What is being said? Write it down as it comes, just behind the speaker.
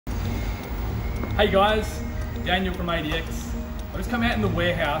Hey guys, Daniel from ADX. I've just come out in the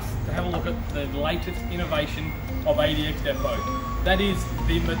warehouse to have a look at the latest innovation of ADX Depot. That is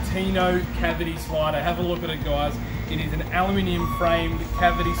the Metinno cavity slider. Have a look at it, guys. It is an aluminium framed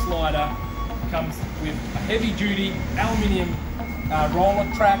cavity slider. Comes with a heavy duty aluminium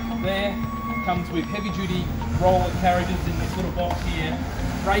roller track there. Comes with heavy duty roller carriages in this little box here.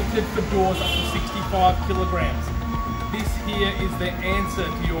 Rated for doors up to 65 kilograms. This here is the answer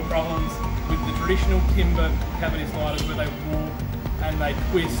to your problems with the traditional timber cavity sliders where they warp and they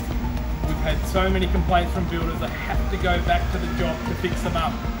twist. We've had so many complaints from builders they have to go back to the job to fix them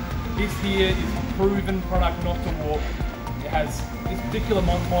up. This here is a proven product not to warp. It has, this particular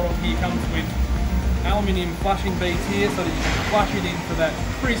model here comes with aluminium flushing beads here so that you can flush it in for that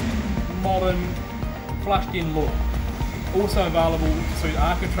crisp, modern, flushed in look. Also available to suit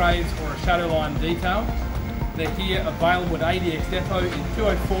architraves or a shadowline detail. They're here available at ADX Depot in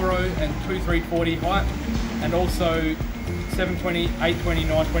 2040 and 2340 height, and also 720, 820,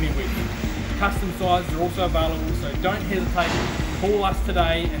 920 width. Custom sizes are also available, so don't hesitate. Call us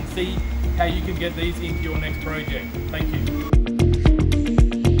today and see how you can get these into your next project. Thank you.